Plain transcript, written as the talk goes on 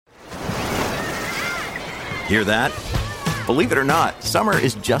Hear that? Believe it or not, summer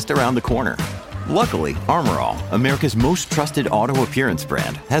is just around the corner. Luckily, Armor All, America's most trusted auto appearance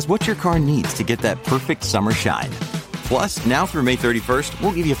brand, has what your car needs to get that perfect summer shine. Plus, now through May 31st,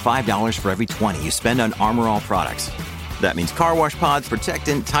 we'll give you $5 for every $20 you spend on Armor All products. That means car wash pods,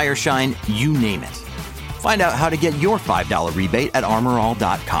 protectant, tire shine, you name it. Find out how to get your $5 rebate at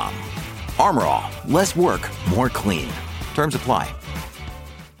armorall.com. Armor All, less work, more clean. Terms apply.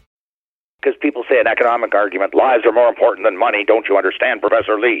 Because people say an economic argument, lives are more important than money. Don't you understand,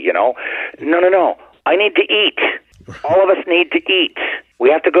 Professor Lee, you know? No. I need to eat. All of us need to eat. We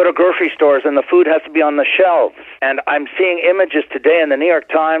have to go to grocery stores, and the food has to be on the shelves. And I'm seeing images today in the New York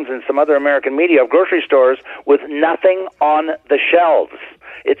Times and some other American media of grocery stores with nothing on the shelves.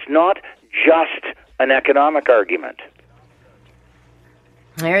 It's not just an economic argument.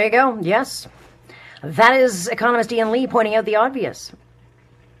 There you go. Yes. That is economist Ian Lee pointing out the obvious.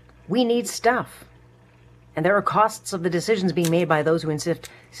 We need stuff. And there are costs of the decisions being made by those who insist,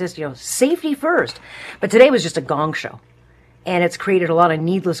 safety first. But today was just a gong show. And it's created a lot of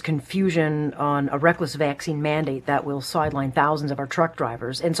needless confusion on a reckless vaccine mandate that will sideline thousands of our truck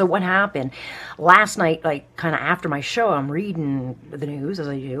drivers. And so what happened last night, like kind of after my show, I'm reading the news as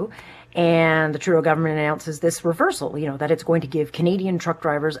I do, and the Trudeau government announces this reversal, that it's going to give Canadian truck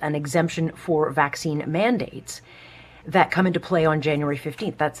drivers an exemption for vaccine mandates that come into play on January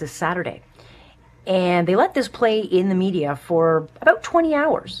 15th. That's this Saturday. And they let this play in the media for about 20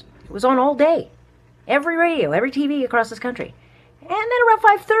 hours. It was on all day. Every radio, every TV across this country. And then around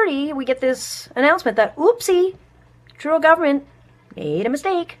 5:30, we get this announcement that, oopsie, Trudeau government made a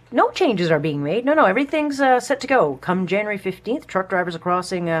mistake. No changes are being made. No, everything's set to go. Come January 15th, truck drivers are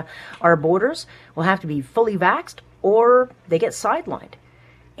crossing our borders will have to be fully vaxxed or they get sidelined.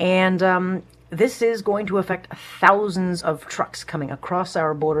 And this is going to affect thousands of trucks coming across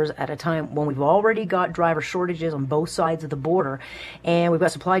our borders at a time when we've already got driver shortages on both sides of the border, and we've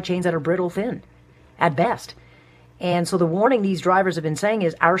got supply chains that are brittle thin, at best. And so the warning these drivers have been saying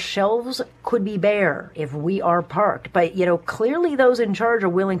is our shelves could be bare if we are parked. But, clearly those in charge are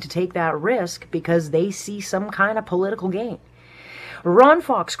willing to take that risk because they see some kind of political gain. Ron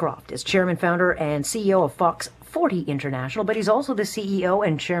Foxcroft is chairman, founder, and CEO of Fox 40 International, but he's also the CEO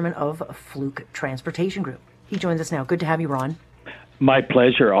and chairman of Fluke Transportation Group. He joins us now. Good to have you, Ron. My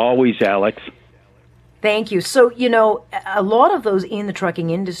pleasure. Always, Alex. Thank you. So, a lot of those in the trucking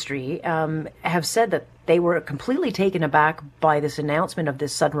industry have said that they were completely taken aback by this announcement of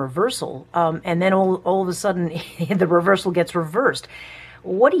this sudden reversal. And then all of a sudden, the reversal gets reversed.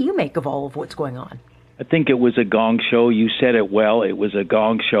 What do you make of all of what's going on? I think it was a gong show. You said it well. It was a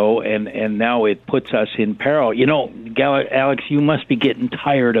gong show, and now it puts us in peril. Alex, you must be getting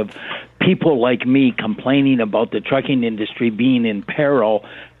tired of people like me complaining about the trucking industry being in peril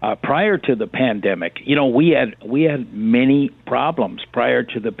prior to the pandemic. We had many problems prior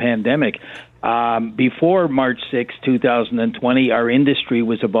to the pandemic. Before March 6, 2020, our industry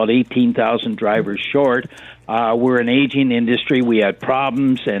was about 18,000 drivers short. We're an aging industry. We had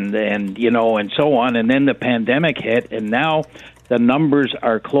problems and so on. And then the pandemic hit, and now the numbers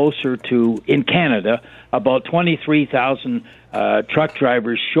are closer to, in Canada, about 23,000 truck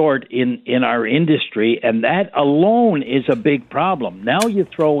drivers short in our industry. And that alone is a big problem. Now you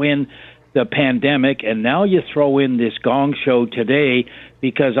throw in the pandemic, and now you throw in this gong show today,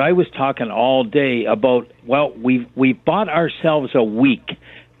 because I was talking all day about, we bought ourselves a week.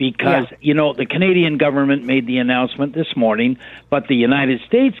 Because, the Canadian government made the announcement this morning, but the United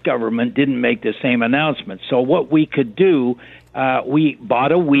States government didn't make the same announcement. So what we could do, we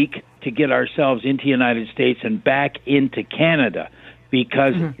bought a week to get ourselves into the United States and back into Canada,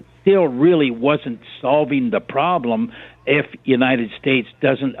 because it still really wasn't solving the problem if United States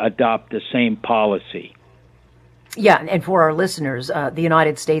doesn't adopt the same policy. Yeah, and for our listeners, the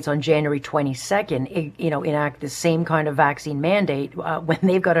United States on January 22nd, enact the same kind of vaccine mandate when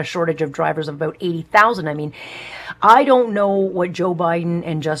they've got a shortage of drivers of about 80,000. I mean, I don't know what Joe Biden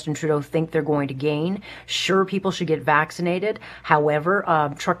and Justin Trudeau think they're going to gain. Sure, people should get vaccinated.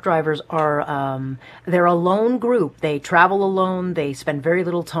 However, truck drivers are, they're a lone group. They travel alone. They spend very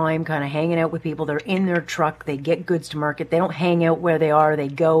little time kind of hanging out with people. They're in their truck. They get goods to market. They don't hang out where they are. They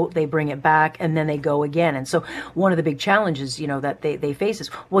go, they bring it back, and then they go again. And so one of the big challenges, that they face is,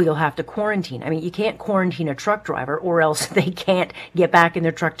 you'll have to quarantine. I mean, you can't quarantine a truck driver or else they can't get back in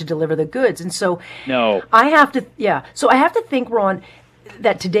their truck to deliver the goods. And so no, I have to think, Ron,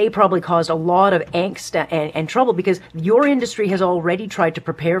 that today probably caused a lot of angst and trouble, because your industry has already tried to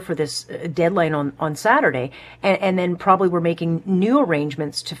prepare for this deadline on Saturday, and then probably we're making new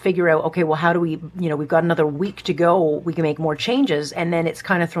arrangements to figure out, okay, well, how do we, we've got another week to go, we can make more changes, and then it's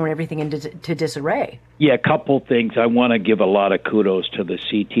kind of thrown everything into disarray. Yeah, a couple things. I want to give a lot of kudos to the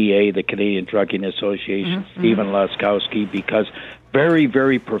CTA, the Canadian Trucking Association, Stephen Laskowski, because very,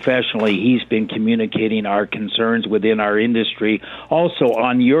 very professionally, he's been communicating our concerns within our industry. Also,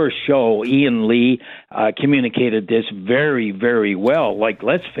 on your show, Ian Lee communicated this very, very well. Like,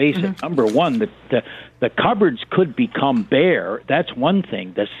 let's face it, number one, the cupboards could become bare. That's one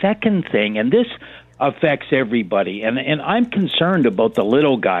thing. The second thing, and this affects everybody, and I'm concerned about the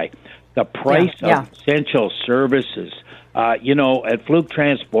little guy, the price of essential services. At Fluke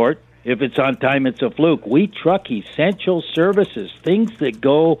Transport, if it's on time, it's a fluke. We truck essential services, things that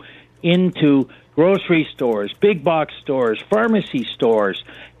go into grocery stores, big box stores, pharmacy stores,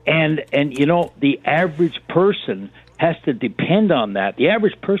 and the average person has to depend on that. The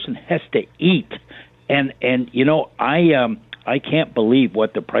average person has to eat, and I can't believe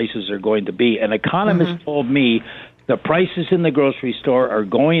what the prices are going to be. An economist told me the prices in the grocery store are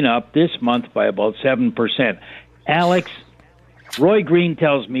going up this month by about 7%. Alex, Roy Green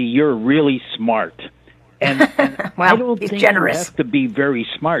tells me you're really smart. And well, I don't think generous. You have to be very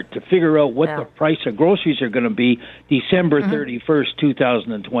smart to figure out what the price of groceries are going to be December 31st,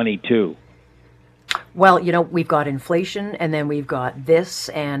 2022. Well, we've got inflation, and then we've got this,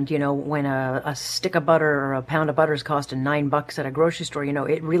 and, when a stick of butter or a pound of butter is costing $9 at a grocery store,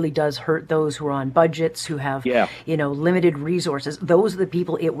 it really does hurt those who are on budgets, who have, limited resources. Those are the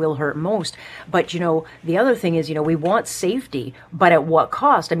people it will hurt most. But, the other thing is, we want safety, but at what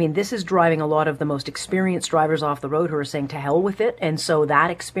cost? I mean, this is driving a lot of the most experienced drivers off the road who are saying to hell with it, and so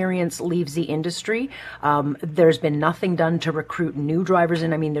that experience leaves the industry. There's been nothing done to recruit new drivers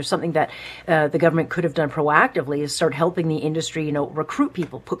in. I mean, there's something that the government could have done proactively is start helping the industry, recruit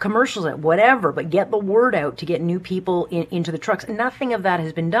people, put commercials out, whatever, but get the word out to get new people into the trucks. Nothing of that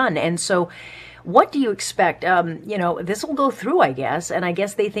has been done. And so what do you expect? This will go through, I guess, and I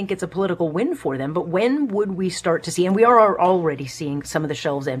guess they think it's a political win for them. But when would we start to see, and we are already seeing some of the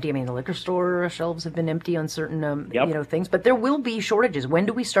shelves empty. I mean, the liquor store shelves have been empty on certain, things, but there will be shortages. When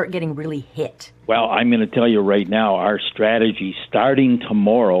do we start getting really hit? Well, I'm going to tell you right now, our strategy starting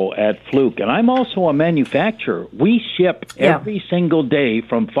tomorrow at Fluke, and I'm also a manufacturer. We ship every single day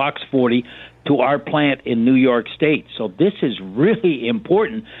from Fox 40 to our plant in New York State. So this is really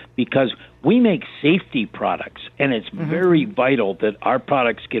important because we make safety products, and it's very vital that our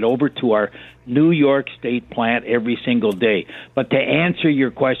products get over to our New York State plant every single day. But to answer your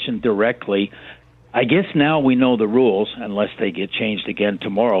question directly, I guess now we know the rules, unless they get changed again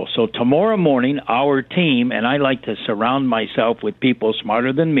tomorrow. So tomorrow morning, our team, and I like to surround myself with people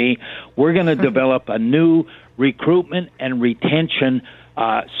smarter than me, we're going to develop a new recruitment and retention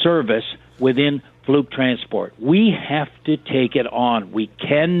service within Fluke Transport. We have to take it on. We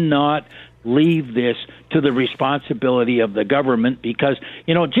cannot leave this to the responsibility of the government because,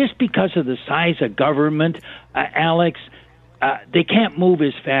 just because of the size of government, Alex, they can't move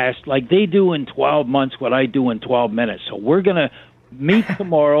as fast like they do in 12 months what I do in 12 minutes. So we're going to meet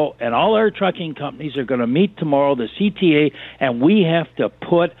tomorrow, and all our trucking companies are going to meet tomorrow, the CTA, and we have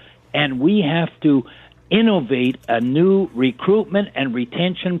to innovate a new recruitment and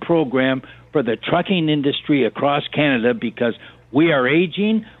retention program for the trucking industry across Canada because we are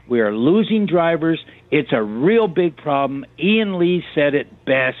aging, we are losing drivers. It's a real big problem. Ian Lee said it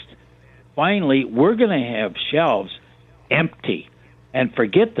best. Finally, we're going to have shelves empty. And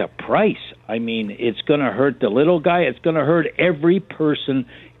forget the price. I mean, it's going to hurt the little guy. It's going to hurt every person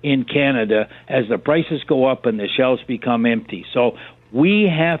in Canada as the prices go up and the shelves become empty. So we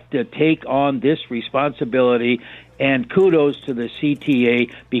have to take on this responsibility, and kudos to the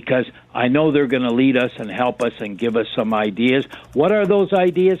CTA because I know they're going to lead us and help us and give us some ideas. What are those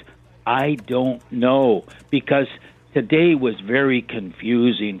ideas? I don't know because today was very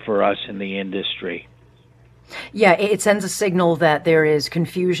confusing for us in the industry. Yeah, it sends a signal that there is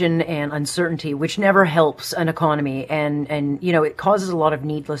confusion and uncertainty, which never helps an economy. And it causes a lot of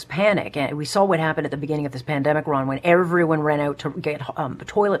needless panic. And we saw what happened at the beginning of this pandemic run when everyone ran out to get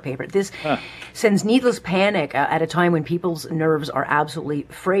toilet paper. This sends needless panic at a time when people's nerves are absolutely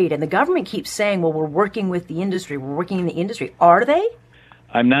frayed. And the government keeps saying, well, we're working with the industry. We're working in the industry. Are they?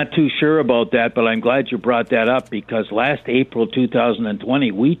 I'm not too sure about that, but I'm glad you brought that up because last April 2020,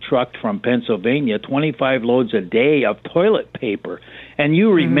 we trucked from Pennsylvania 25 loads a day of toilet paper. And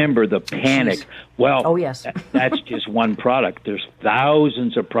you remember the panic. Jeez. Well, oh, yes. That's just one product. There's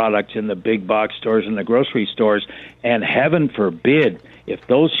thousands of products in the big box stores and the grocery stores, and heaven forbid if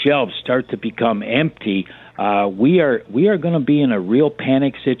those shelves start to become empty, we are going to be in a real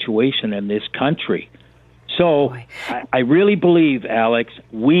panic situation in this country. So I really believe, Alex,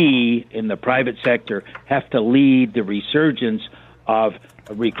 we in the private sector have to lead the resurgence of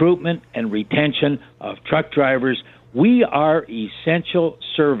recruitment and retention of truck drivers. We are essential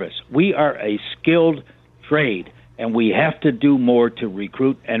service. We are a skilled trade, and we have to do more to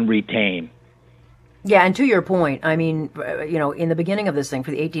recruit and retain. Yeah, and to your point, I mean, in the beginning of this thing,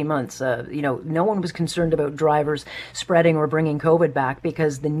 for the 18 months, no one was concerned about drivers spreading or bringing COVID back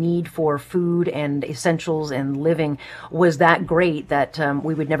because the need for food and essentials and living was that great that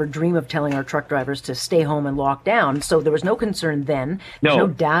we would never dream of telling our truck drivers to stay home and lock down. So there was no concern then. There's no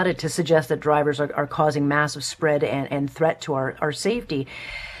data to suggest that drivers are causing massive spread and threat to our safety.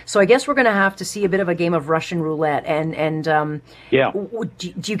 So I guess we're going to have to see a bit of a game of Russian roulette. Do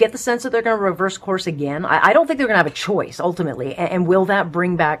you get the sense that they're going to reverse course again? I don't think they're going to have a choice ultimately. And will that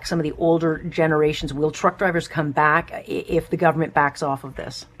bring back some of the older generations? Will truck drivers come back if the government backs off of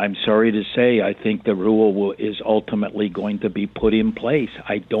this? I'm sorry to say, I think the rule is ultimately going to be put in place.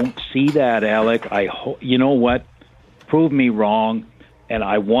 I don't see that, Alec. You know what? Prove me wrong. And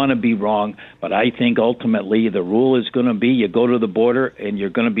I want to be wrong, but I think ultimately the rule is going to be you go to the border and you're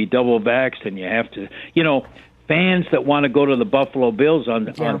going to be double vaxxed, and you have to, fans that want to go to the Buffalo Bills on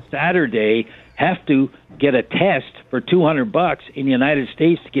Saturday have to get a test for $200 in the United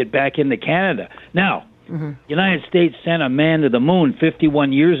States to get back into Canada. Now, United States sent a man to the moon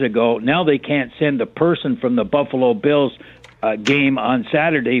 51 years ago. Now they can't send a person from the Buffalo Bills game on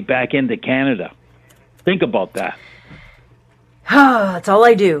Saturday back into Canada. Think about that. That's all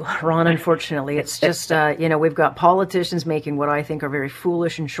I do, Ron, unfortunately. It's just, we've got politicians making what I think are very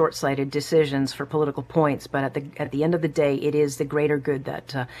foolish and short-sighted decisions for political points, but at the end of the day, it is the greater good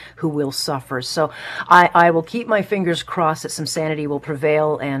that who will suffer. So I will keep my fingers crossed that some sanity will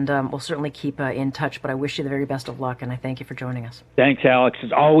prevail, and we'll certainly keep in touch, but I wish you the very best of luck, and I thank you for joining us. Thanks, Alex.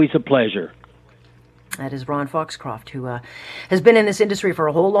 It's always a pleasure. That is Ron Foxcroft, who has been in this industry for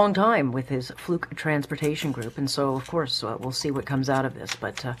a whole long time with his Fluke Transportation Group. And so, of course, we'll see what comes out of this.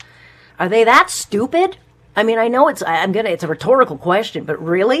 But are they that stupid? I mean, I know it's a rhetorical question, but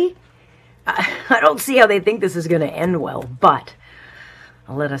really? I don't see how they think this is going to end well. But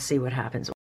let us see what happens.